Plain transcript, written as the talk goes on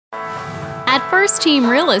First Team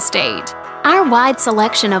Real Estate. Our wide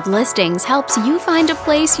selection of listings helps you find a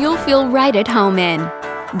place you'll feel right at home in.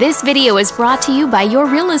 This video is brought to you by your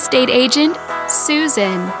real estate agent,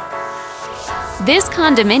 Susan. This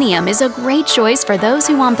condominium is a great choice for those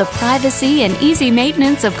who want the privacy and easy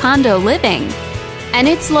maintenance of condo living. And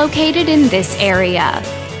it's located in this area.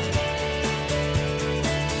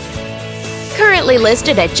 Currently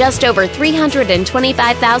listed at just over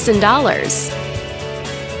 $325,000.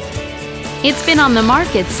 It's been on the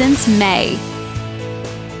market since May.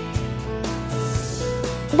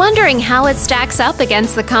 Wondering how it stacks up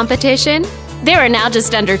against the competition? There are now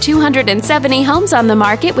just under 270 homes on the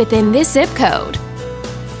market within this zip code.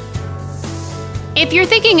 If you're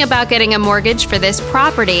thinking about getting a mortgage for this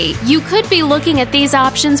property, you could be looking at these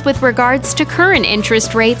options with regards to current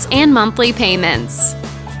interest rates and monthly payments.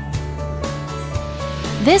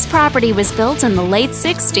 This property was built in the late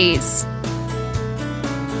 60s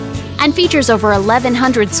and features over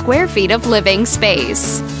 1,100 square feet of living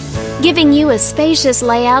space, giving you a spacious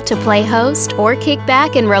layout to play host or kick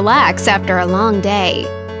back and relax after a long day.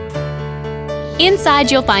 Inside,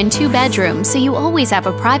 you'll find 2 bedrooms, so you always have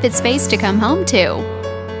a private space to come home to,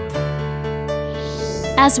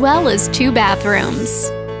 as well as 2 bathrooms.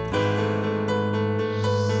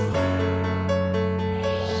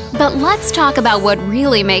 But let's talk about what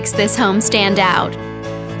really makes this home stand out.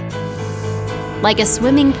 Like a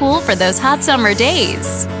swimming pool for those hot summer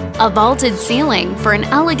days, a vaulted ceiling for an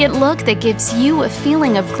elegant look that gives you a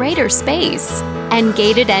feeling of greater space, and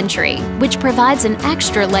gated entry, which provides an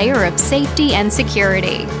extra layer of safety and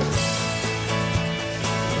security.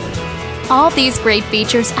 All these great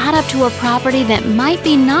features add up to a property that might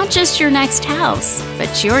be not just your next house,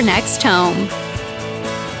 but your next home.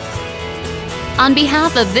 On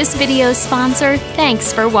behalf of this video's sponsor,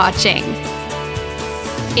 thanks for watching.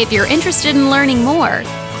 If you're interested in learning more,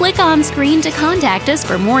 click on screen to contact us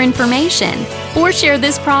for more information or share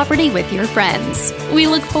this property with your friends. We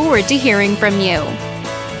look forward to hearing from you.